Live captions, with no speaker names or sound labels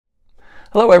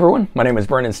Hello everyone, my name is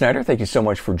Brendan Snyder. Thank you so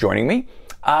much for joining me.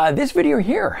 This video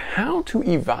here, how to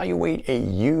evaluate a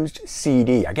used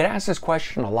CD. I get asked this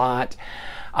question a lot.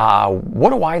 What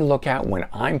do I look at when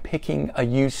I'm picking a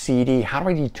used CD? How do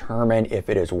I determine if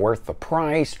it is worth the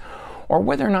price or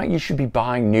whether or not you should be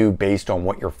buying new based on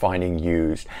what you're finding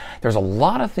used? There's a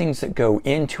lot of things that go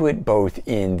into it, both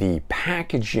in the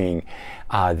packaging,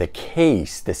 the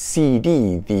case, the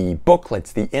CD, the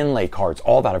booklets, the inlay cards,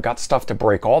 all that. I've got stuff to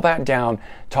break all that down,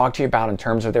 talk to you about in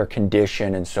terms of their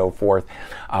condition and so forth.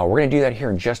 We're going to do that here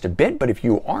in just a bit, but if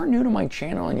you are new to my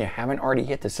channel and you haven't already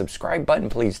hit the subscribe button,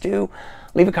 please do.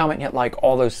 Leave a comment, hit like.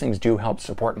 All those things do help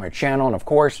support my channel. And of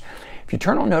course, if you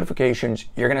turn on notifications,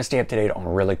 you're going to stay up to date on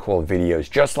really cool videos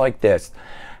just like this.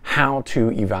 How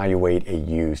to evaluate a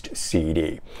used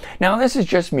CD. Now, this is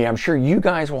just me. I'm sure you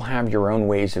guys will have your own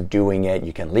ways of doing it.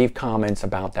 You can leave comments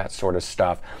about that sort of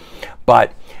stuff.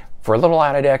 But for a little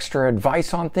added extra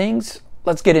advice on things,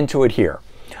 let's get into it here.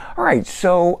 All right,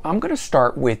 so I'm going to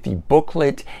start with the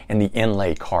booklet and the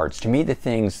inlay cards. To me, the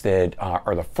things that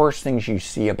are the first things you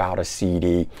see about a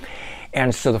CD.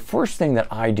 And so the first thing that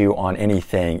I do on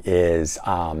anything is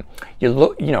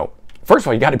first of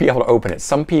all, you got to be able to open it.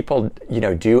 Some people,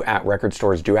 do at record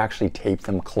stores do actually tape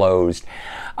them closed.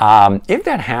 If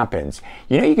that happens,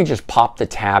 you can just pop the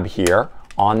tab here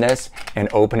on this and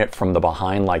open it from the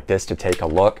behind like this to take a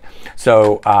look.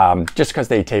 So just because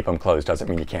they tape them closed doesn't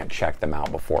mean you can't check them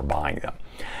out before buying them.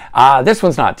 This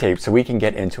one's not taped, so we can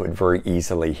get into it very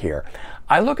easily here.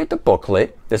 I look at the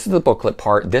booklet. This is the booklet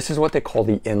part. This is what they call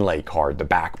the inlay card, the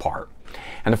back part.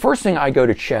 And the first thing I go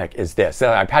to check is this.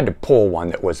 I've had to pull one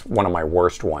that was one of my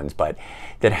worst ones, but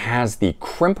that has the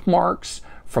crimp marks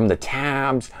from the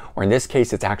tabs, or in this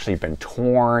case, it's actually been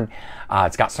torn.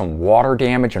 It's got some water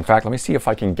damage. In fact, let me see if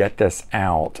I can get this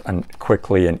out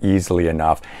quickly and easily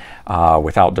enough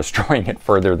without destroying it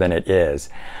further than it is.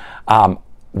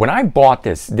 When I bought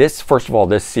first of all,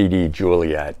 this CD,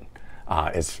 Juliet,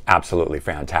 is absolutely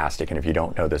fantastic. And if you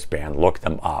don't know this band, look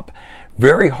them up.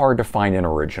 Very hard to find an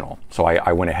original, so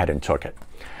I went ahead and took it.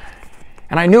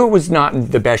 And I knew it was not in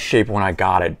the best shape when I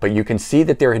got it, but you can see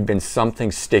that there had been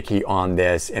something sticky on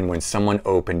this, and when someone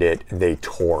opened it, they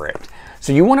tore it.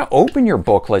 So you want to open your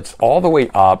booklets all the way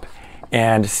up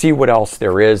and see what else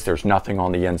there is. There's nothing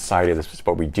on the inside of this,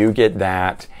 but we do get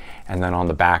that. And then on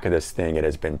the back of this thing, it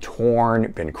has been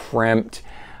torn, been crimped.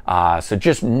 So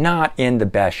just not in the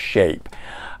best shape.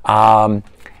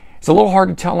 It's a little hard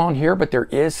to tell on here, but there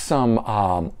is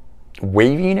some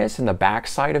waviness in the back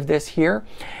side of this here.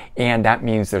 And that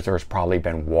means that there's probably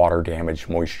been water damage,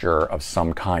 moisture of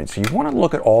some kind. So you want to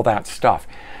look at all that stuff.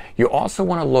 You also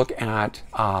want to look at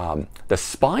the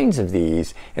spines of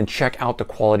these and check out the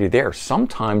quality there.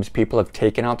 Sometimes people have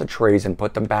taken out the trays and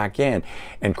put them back in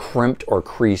and crimped or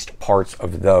creased parts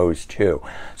of those too.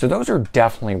 So those are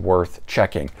definitely worth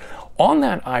checking. On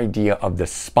that idea of the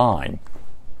spine,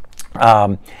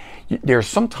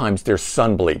 sometimes there's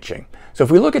sun bleaching. So if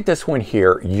we look at this one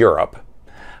here, Europe,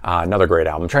 another great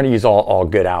album. I'm trying to use all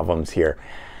good albums here.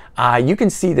 You can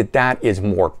see that that is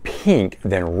more pink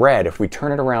than red. If we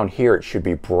turn it around here, it should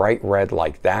be bright red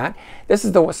like that. This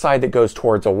is the side that goes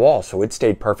towards a wall, so it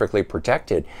stayed perfectly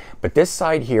protected. But this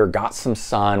side here got some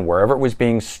sun wherever it was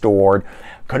being stored.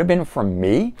 Could have been from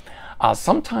me.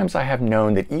 Sometimes I have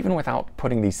known that even without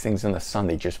putting these things in the sun,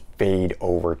 they just fade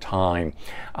over time,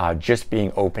 just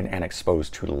being open and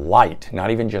exposed to light,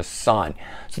 not even just sun.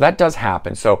 So that does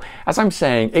happen. So as I'm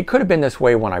saying, it could have been this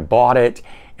way when I bought it,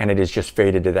 and it has just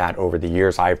faded to that over the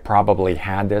years. I've probably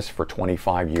had this for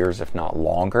 25 years, if not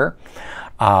longer.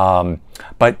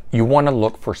 But you want to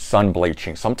look for sun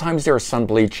bleaching. Sometimes there's sun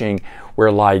bleaching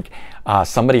where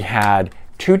somebody had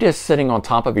two discs sitting on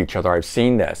top of each other. I've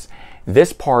seen this.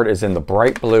 This part is in the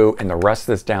bright blue and the rest of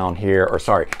this down here, or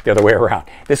sorry, the other way around.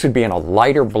 This would be in a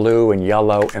lighter blue and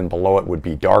yellow, and below it would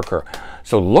be darker.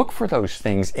 So look for those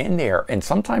things in there. And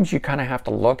sometimes you kind of have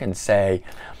to look and say,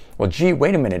 well, gee,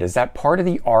 wait a minute, is that part of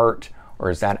the art or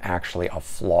is that actually a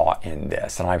flaw in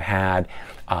this? And I've had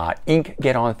ink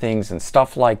get on things and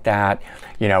stuff like that,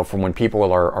 from when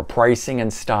people are pricing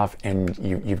and stuff, and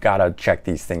you've got to check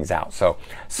these things out. So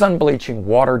sun bleaching,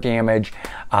 water damage,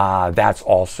 that's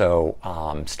also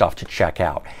stuff to check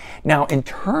out. Now, in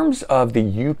terms of the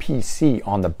UPC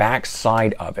on the back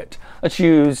side of it, let's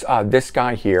use this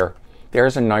guy here.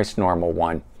 There's a nice normal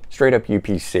one, straight up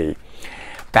UPC.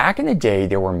 Back in the day,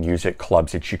 there were music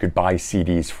clubs that you could buy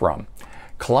CDs from.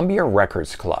 Columbia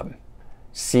Records Club,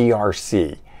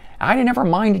 CRC. I never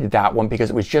minded that one because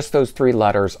it was just those three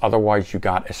letters. Otherwise, you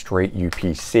got a straight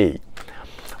UPC.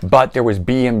 But there was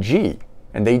BMG,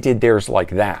 and they did theirs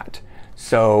like that.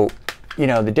 So you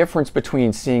know, the difference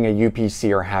between seeing a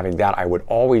UPC or having that, I would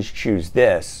always choose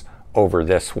this over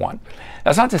this one.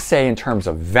 That's not to say in terms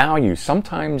of value,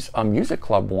 sometimes a Music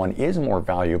Club one is more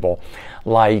valuable,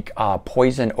 like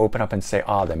Poison open up and say,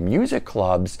 the Music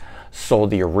Clubs sold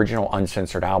the original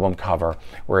uncensored album cover,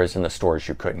 whereas in the stores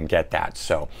you couldn't get that.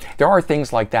 So there are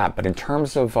things like that, but in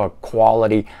terms of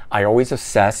quality, I always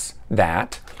assess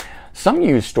that. Some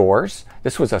used stores,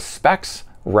 this was a Specs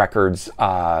Records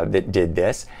that did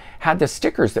this, had the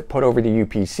stickers that put over the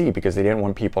UPC because they didn't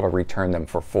want people to return them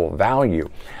for full value.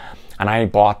 And I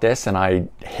bought this and I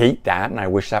hate that, and I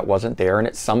wish that wasn't there, and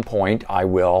at some point I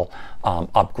will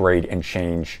upgrade and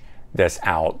change this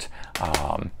out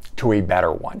to a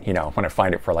better one, you know, when I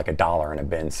find it for like $1 in a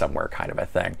bin somewhere, kind of a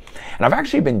thing. And I've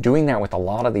actually been doing that with a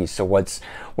lot of these. So what's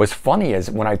funny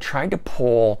is when I tried to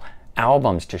pull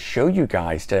albums to show you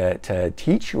guys, to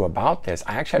teach you about this,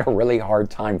 I actually had a really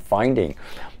hard time finding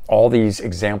all these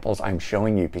examples I'm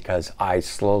showing you because I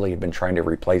slowly have been trying to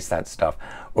replace that stuff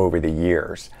over the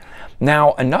years.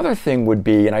 Now, another thing would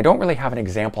be, and I don't really have an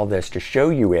example of this to show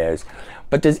you is,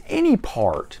 but does any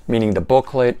part, meaning the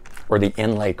booklet or the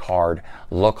inlay card,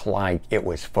 look like it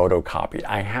was photocopied?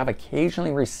 I have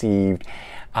occasionally received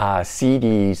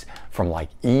CDs from like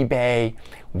eBay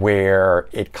where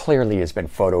it clearly has been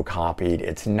photocopied.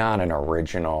 It's not an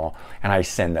original, and I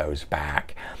send those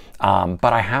back.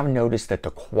 But I have noticed that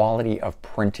the quality of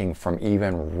printing from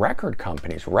even record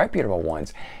companies, reputable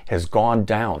ones, has gone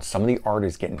down. Some of the art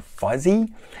is getting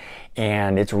fuzzy,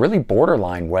 and it's really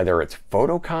borderline whether it's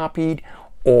photocopied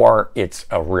or it's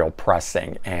a real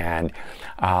pressing. And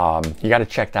you got to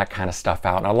check that kind of stuff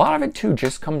out. And a lot of it too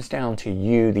just comes down to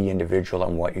you, the individual,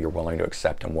 and what you're willing to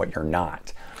accept and what you're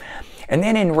not. And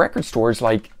then in record stores,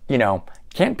 like, you know,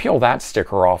 can't peel that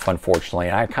sticker off, unfortunately.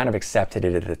 And I kind of accepted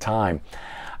it at the time.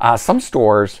 Some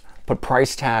stores put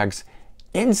price tags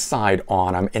inside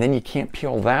on them, and then you can't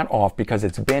peel that off because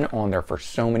it's been on there for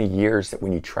so many years that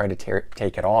when you try to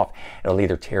take it off, it'll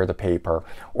either tear the paper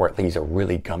or it leaves a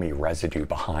really gummy residue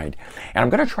behind. And I'm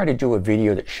going to try to do a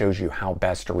video that shows you how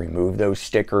best to remove those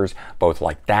stickers, both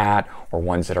like that or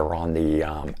ones that are on the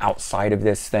outside of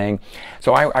this thing.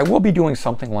 So I will be doing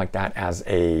something like that as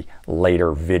a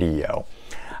later video.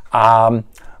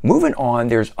 Moving on,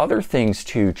 there's other things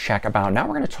to check about. Now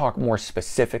we're going to talk more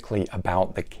specifically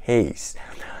about the case.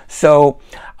 So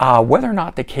whether or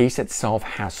not the case itself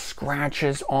has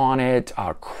scratches on it,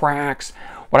 cracks.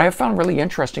 What I have found really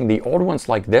interesting, the old ones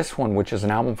like this one, which is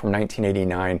an album from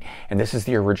 1989, and this is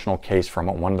the original case from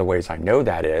it. One of the ways I know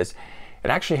that is, it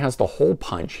actually has the hole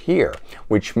punch here,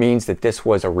 which means that this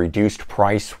was a reduced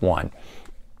price one.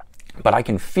 But I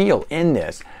can feel in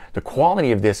this, the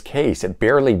quality of this case, it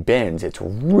barely bends. It's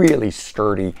really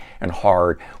sturdy and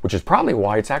hard, which is probably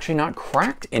why it's actually not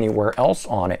cracked anywhere else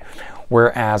on it.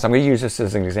 Whereas, I'm going to use this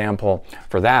as an example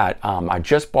for that. I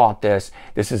just bought this.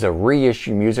 This is a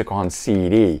reissue Music on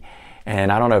CD.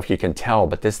 And I don't know if you can tell,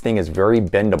 but this thing is very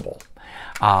bendable.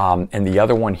 And the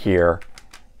other one here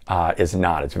is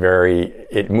not.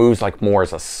 It moves like more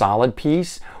as a solid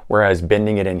piece, whereas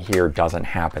bending it in here doesn't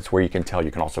happen. It's where you can tell.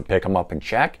 You can also pick them up and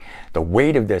check. The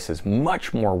weight of this is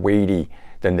much more weighty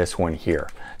than this one here.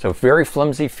 So very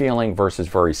flimsy feeling versus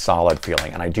very solid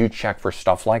feeling. And I do check for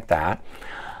stuff like that.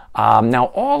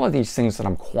 Now, all of these things that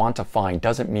I'm quantifying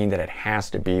doesn't mean that it has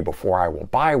to be before I will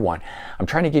buy one. I'm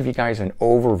trying to give you guys an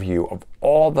overview of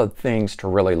all the things to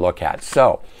really look at.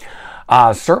 So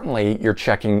certainly you're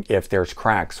checking if there's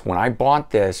cracks. When I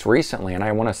bought this recently, and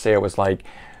I want to say it was like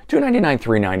 $2.99,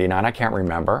 $3.99, I can't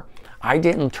remember. I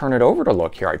didn't turn it over to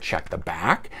look here. I checked the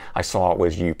back. I saw it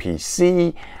was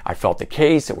UPC. I felt the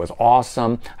case. It was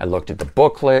awesome. I looked at the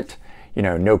booklet. You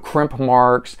know, no crimp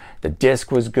marks. The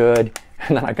disc was good.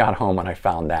 And then I got home and I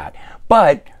found that.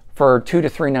 But for $2 to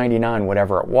 $3.99,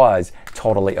 whatever it was,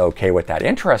 totally okay with that.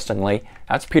 Interestingly,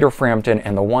 that's Peter Frampton,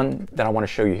 and the one that I want to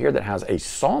show you here that has a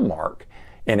saw mark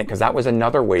in it, because that was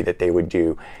another way that they would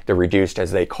do the reduced,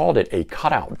 as they called it, a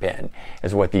cutout bin,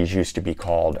 is what these used to be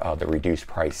called. The reduced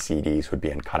price CDs would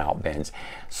be in cutout bins.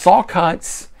 Saw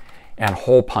cuts and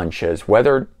hole punches,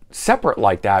 whether separate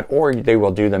like that, or they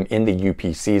will do them in the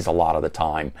UPCs a lot of the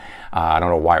time. I don't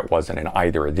know why it wasn't in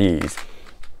either of these.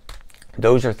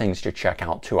 Those are things to check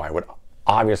out too. I would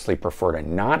obviously prefer to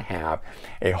not have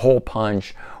a hole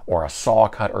punch or a saw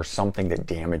cut or something that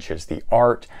damages the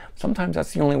art. Sometimes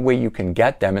that's the only way you can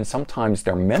get them, and sometimes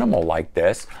they're minimal like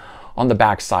this on the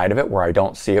back side of it where I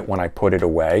don't see it when I put it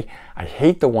away. I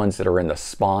hate the ones that are in the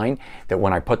spine, that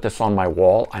when I put this on my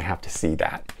wall, I have to see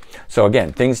that. So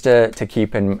again, things to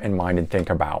keep in mind and think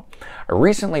about. I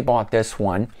recently bought this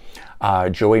one,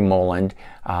 Joey Moland,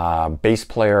 bass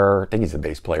player, I think he's a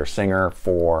bass player, singer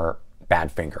for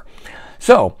Badfinger.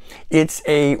 So it's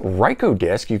a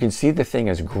Rykodisc. You can see the thing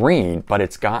is green, but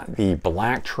it's got the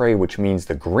black tray, which means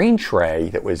the green tray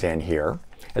that was in here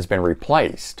has been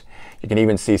replaced. You can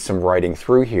even see some writing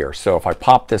through here. So if I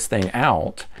pop this thing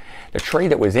out, the tray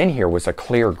that was in here was a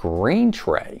clear green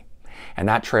tray. And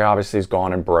that tray obviously is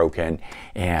gone and broken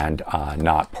and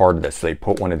not part of this. So they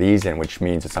put one of these in, which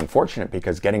means it's unfortunate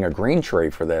because getting a green tray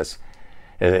for this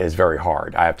is very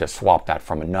hard. I have to swap that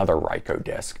from another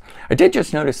Rykodisc. I did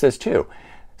just notice this too.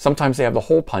 Sometimes they have the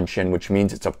hole punch in, which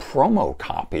means it's a promo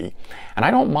copy. And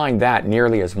I don't mind that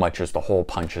nearly as much as the hole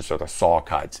punches or the saw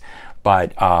cuts.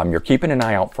 But you're keeping an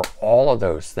eye out for all of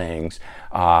those things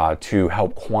to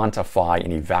help quantify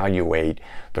and evaluate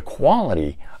the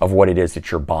quality of what it is that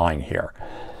you're buying here.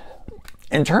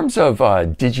 In terms of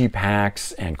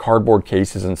digipacks and cardboard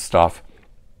cases and stuff,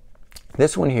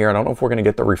 this one here, I don't know if we're going to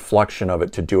get the reflection of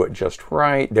it to do it just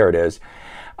right. There it is.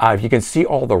 If you can see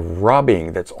all the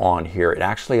rubbing that's on here, it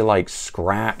actually like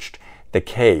scratched the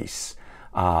case.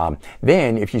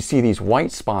 Then if you see these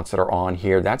white spots that are on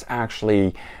here, that's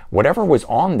actually whatever was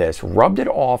on this rubbed it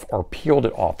off or peeled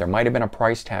it off. There might have been a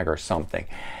price tag or something.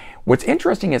 What's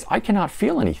interesting is I cannot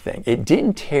feel anything. It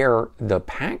didn't tear the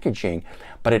packaging,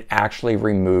 but it actually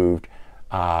removed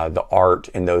the art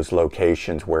in those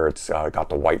locations where it's got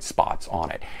the white spots on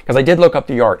it. Because I did look up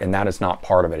the art and that is not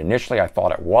part of it. Initially I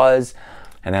thought it was,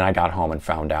 and then I got home and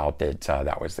found out that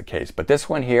that was the case. But this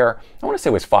one here, I want to say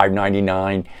it was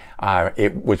 $5.99.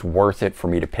 It was worth it for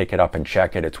me to pick it up and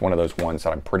check it. It's one of those ones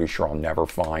that I'm pretty sure I'll never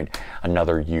find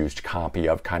another used copy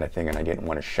of kind of thing, and I didn't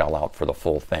want to shell out for the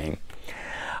full thing.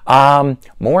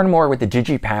 More and more with the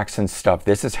digipacks and stuff,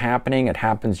 this is happening. It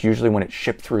happens usually when it's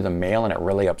shipped through the mail, and it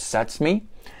really upsets me.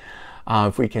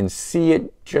 If we can see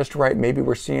it just right, maybe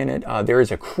we're seeing it. There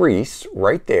is a crease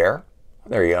right there.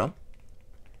 There you go.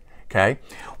 Okay,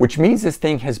 which means this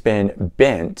thing has been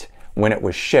bent when it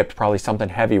was shipped. Probably something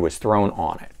heavy was thrown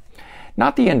on it.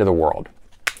 Not the end of the world.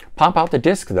 Pop out the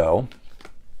disc though,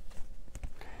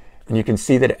 and you can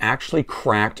see that it actually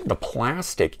cracked the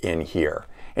plastic in here.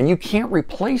 And you can't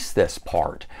replace this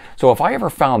part. So if I ever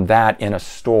found that in a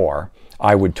store,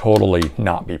 I would totally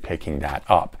not be picking that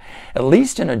up. At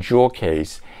least in a jewel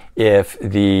case, if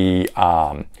the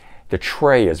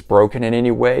tray is broken in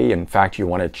any way, in fact, you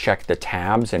want to check the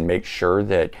tabs and make sure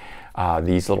that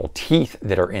these little teeth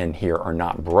that are in here are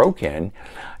not broken,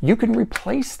 you can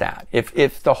replace that.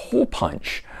 If the hole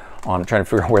punch, I'm trying to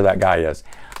figure out where that guy is,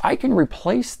 I can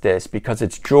replace this because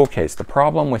it's jewel case. The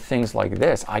problem with things like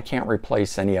this, I can't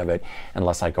replace any of it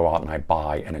unless I go out and I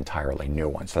buy an entirely new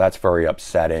one. So that's very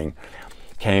upsetting.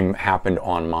 Happened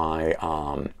on my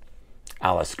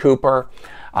Alice Cooper.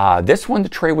 This one, the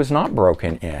tray was not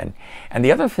broken in. And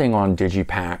the other thing on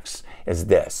digipacks is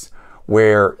this,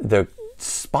 where the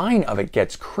spine of it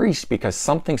gets creased because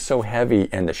something so heavy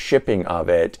and the shipping of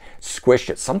it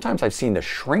squished it. Sometimes I've seen the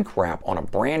shrink wrap on a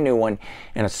brand new one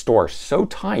in a store so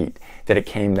tight that it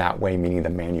came that way, meaning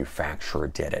the manufacturer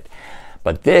did it.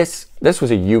 But this was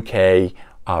a UK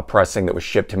pressing that was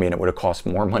shipped to me, and it would have cost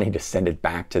more money to send it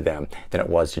back to them than it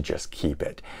was to just keep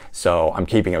it. So I'm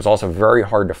keeping it. It was also very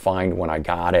hard to find when I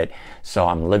got it, so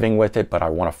I'm living with it, but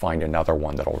I want to find another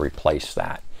one that'll replace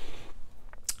that.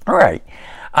 All right.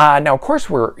 Now, of course,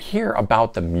 we're here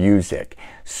about the music.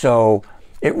 So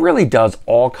it really does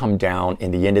all come down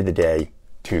in the end of the day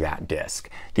to that disc.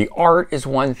 The art is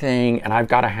one thing, and I've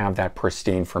got to have that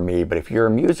pristine for me. But if you're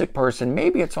a music person,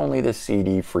 maybe it's only the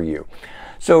CD for you.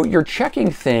 So you're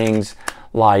checking things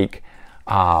like,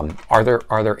 are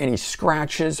there any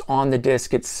scratches on the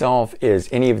disc itself? Is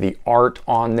any of the art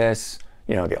on this,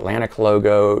 you know, the Atlantic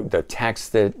logo, the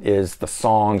text that is the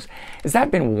songs, has that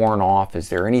been worn off? Is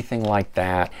there anything like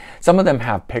that? Some of them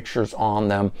have pictures on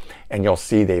them, and you'll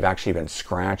see they've actually been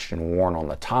scratched and worn on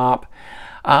the top.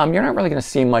 You're not really going to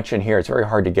see much in here. It's very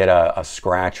hard to get a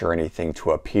scratch or anything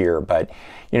to appear, but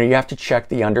you know, you have to check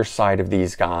the underside of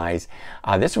these guys.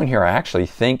 This one here I actually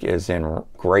think is in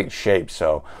great shape,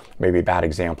 so maybe a bad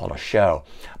example to show.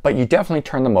 But you definitely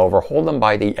turn them over, hold them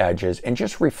by the edges, and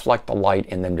just reflect the light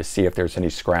in them to see if there's any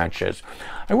scratches.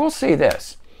 I will say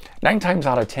this, 9 times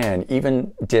out of 10,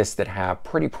 even discs that have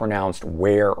pretty pronounced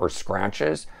wear or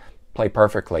scratches play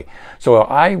perfectly. So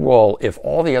I will, if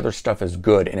all the other stuff is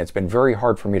good and it's been very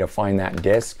hard for me to find that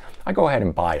disc, I go ahead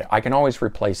and buy it. I can always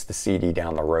replace the CD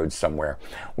down the road somewhere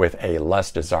with a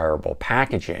less desirable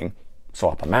packaging,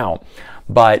 swap them out.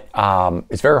 But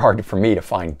it's very hard for me to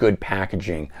find good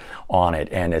packaging on it.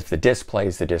 And if the disc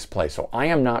plays, the disc plays. So I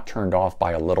am not turned off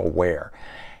by a little wear.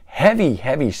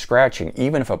 Heavy scratching,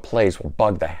 even if it plays, will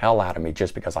bug the hell out of me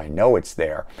just because I know it's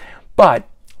there. But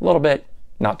a little bit,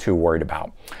 not too worried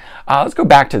about. Let's go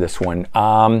back to this one.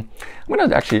 I'm going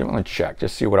to check,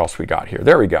 just see what else we got here.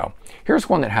 There we go. Here's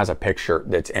one that has a picture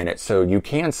that's in it, so you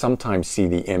can sometimes see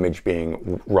the image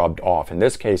being rubbed off. In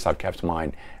this case, I've kept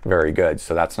mine very good,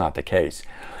 so that's not the case.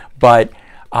 But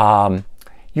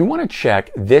you want to check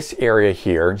this area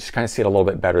here, just kind of see it a little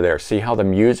bit better there. See how the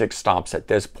music stops at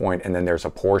this point, and then there's a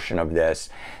portion of this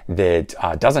that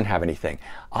doesn't have anything.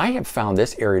 I have found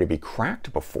this area to be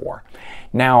cracked before.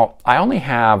 Now, I only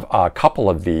have a couple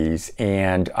of these,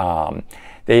 and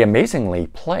they amazingly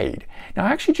played. Now,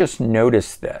 I actually just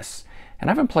noticed this, and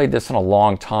I haven't played this in a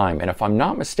long time, and if I'm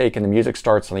not mistaken, the music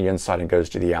starts on the inside and goes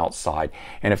to the outside,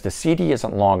 and if the CD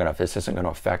isn't long enough, this isn't going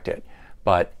to affect it.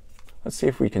 But let's see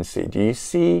if we can see. Do you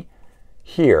see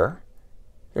here?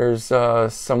 There's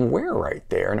some wear right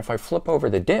there. And if I flip over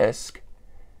the disc,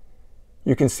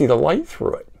 you can see the light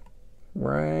through it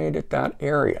right at that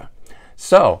area.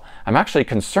 So I'm actually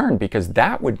concerned because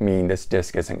that would mean this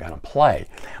disc isn't going to play.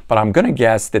 But I'm going to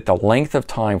guess that the length of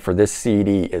time for this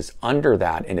CD is under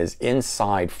that and is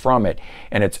inside from it,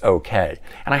 and it's okay.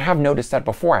 And I have noticed that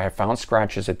before. I have found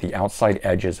scratches at the outside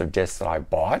edges of discs that I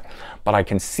bought, but I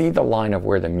can see the line of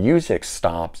where the music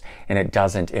stops and it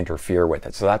doesn't interfere with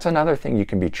it. So that's another thing you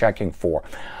can be checking for.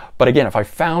 But again, if I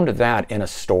found that in a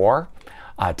store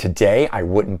today, I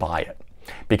wouldn't buy it,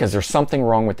 because there's something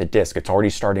wrong with the disc. It's already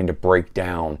starting to break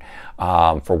down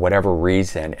for whatever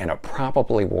reason, and it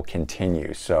probably will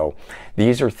continue. So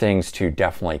these are things to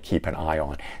definitely keep an eye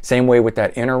on. Same way with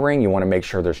that inner ring, you want to make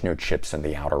sure there's no chips in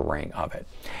the outer ring of it.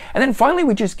 And then finally,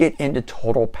 we just get into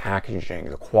total packaging,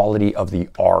 the quality of the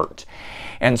art.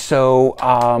 And so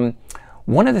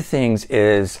one of the things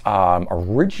is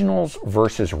originals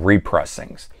versus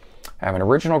repressings. I have an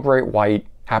original Great White,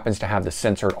 happens to have the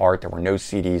censored art. There were no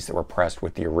CDs that were pressed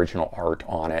with the original art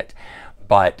on it,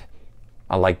 but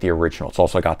I like the original. It's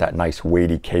also got that nice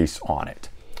weighty case on it.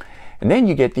 And then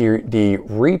you get the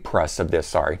repress of this,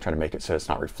 sorry, trying to make it so it's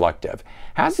not reflective.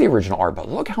 Has the original art, but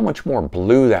look how much more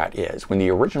blue that is when the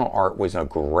original art was a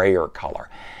grayer color.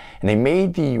 And they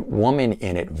made the woman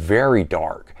in it very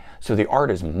dark. So the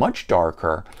art is much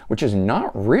darker, which is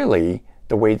not really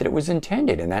the way that it was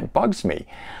intended, and that bugs me.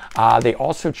 They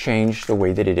also changed the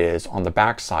way that it is on the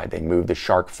back side. They moved the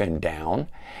shark fin down,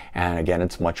 and again,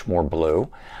 it's much more blue.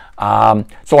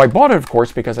 So I bought it, of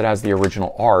course, because it has the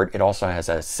original art. It also has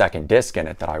a second disc in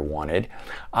it that I wanted.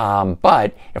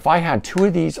 But if I had two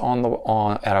of these at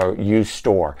a used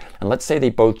store, and let's say they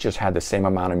both just had the same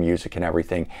amount of music and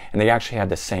everything, and they actually had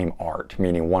the same art,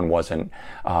 meaning one wasn't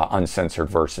uncensored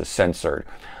versus censored,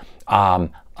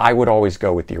 I would always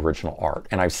go with the original art.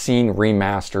 And I've seen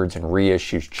remasters and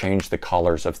reissues change the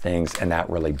colors of things, and that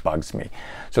really bugs me.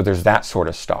 So there's that sort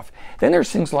of stuff. Then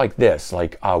there's things like this,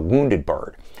 like Wounded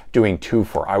Bird, doing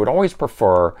 2-for. I would always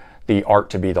prefer the art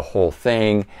to be the whole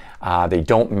thing. They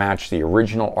don't match the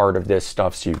original art of this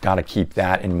stuff, so you've got to keep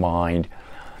that in mind.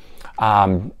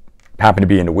 Happen to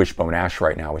be into Wishbone Ash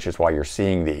right now, which is why you're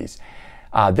seeing these.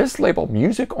 This label,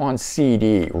 Music on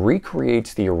CD,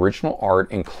 recreates the original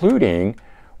art, including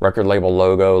record label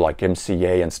logo like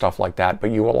MCA and stuff like that,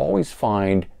 but you will always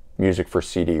find Music for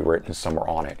CD written somewhere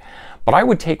on it. But I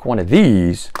would take one of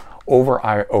these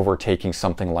over taking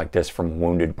something like this from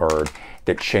Wounded Bird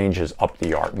that changes up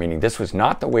the art, meaning this was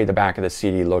not the way the back of the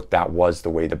CD looked, that was the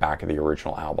way the back of the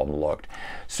original album looked.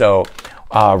 So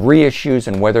reissues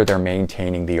and whether they're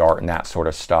maintaining the art and that sort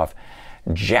of stuff.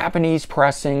 Japanese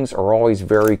pressings are always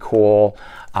very cool.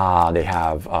 They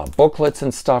have booklets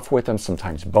and stuff with them,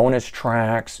 sometimes bonus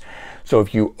tracks. So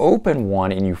if you open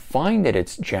one and you find that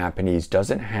it's Japanese,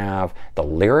 does it have the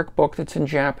lyric book that's in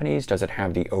Japanese? Does it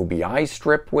have the OBI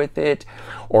strip with it?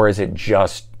 Or is it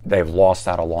just they've lost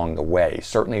that along the way?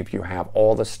 Certainly if you have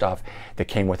all the stuff that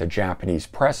came with a Japanese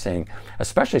pressing,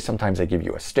 especially sometimes they give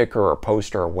you a sticker or a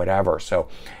poster or whatever. So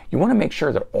you want to make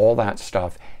sure that all that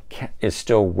stuff is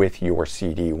still with your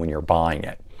CD when you're buying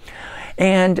it.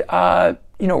 And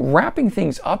you know, wrapping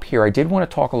things up here, I did want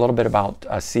to talk a little bit about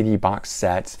CD box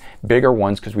sets, bigger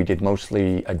ones, because we did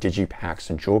mostly digipacks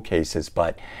and jewel cases.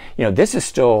 But you know, this is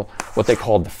still what they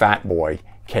called the Fat Boy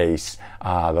case,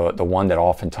 the one that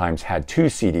oftentimes had 2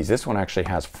 CDs. This one actually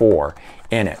has 4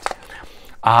 in it.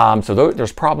 So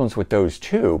there's problems with those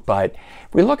too. But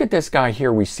if we look at this guy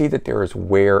here, we see that there is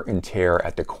wear and tear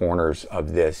at the corners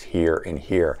of this here and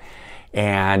here.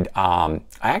 And I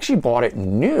actually bought it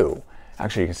new.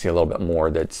 Actually, you can see a little bit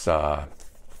more that's,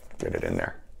 get it in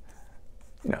there,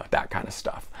 you know, that kind of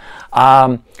stuff.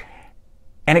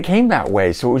 And it came that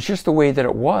way, so it was just the way that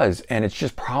it was, and it's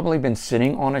just probably been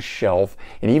sitting on a shelf,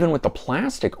 and even with the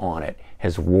plastic on it,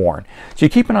 has worn. So you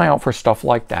keep an eye out for stuff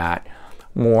like that.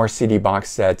 More CD box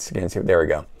sets. Again, there we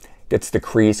go. Gets the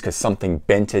crease because something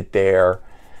bent it there.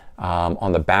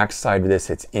 On the back side of this,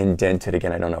 it's indented.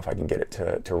 Again, I don't know if I can get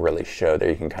it to really show there.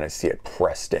 You can kind of see it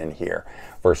pressed in here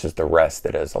versus the rest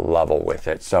that is a level with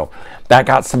it. So that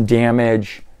got some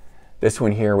damage. This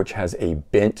one here, which has a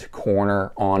bent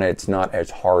corner on it, it's not as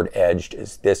hard edged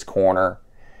as this corner.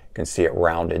 You can see it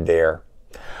rounded there.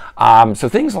 So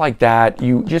things like that,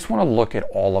 you just want to look at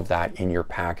all of that in your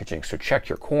packaging. So check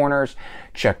your corners,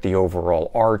 check the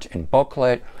overall art and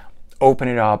booklet, open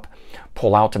it up,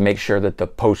 pull out to make sure that the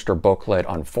poster booklet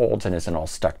unfolds and isn't all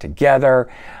stuck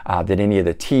together, that any of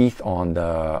the teeth on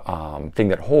the thing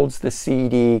that holds the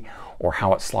CD or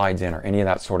how it slides in or any of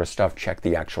that sort of stuff. Check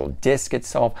the actual disc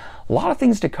itself. A lot of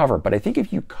things to cover, but I think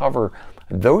if you cover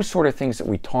those sort of things that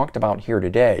we talked about here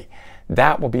today,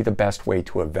 that will be the best way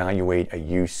to evaluate a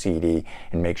used CD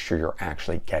and make sure you're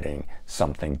actually getting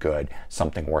something good,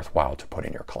 something worthwhile to put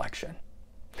in your collection.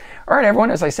 All right,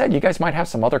 everyone, as I said, you guys might have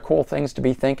some other cool things to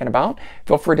be thinking about.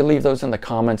 Feel free to leave those in the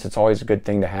comments. It's always a good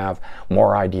thing to have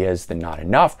more ideas than not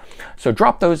enough. So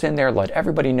drop those in there. Let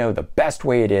everybody know the best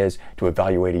way it is to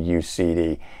evaluate a used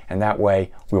CD. And that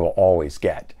way, we will always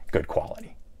get good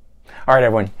quality. All right,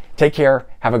 everyone, take care.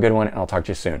 Have a good one, and I'll talk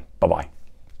to you soon. Bye-bye.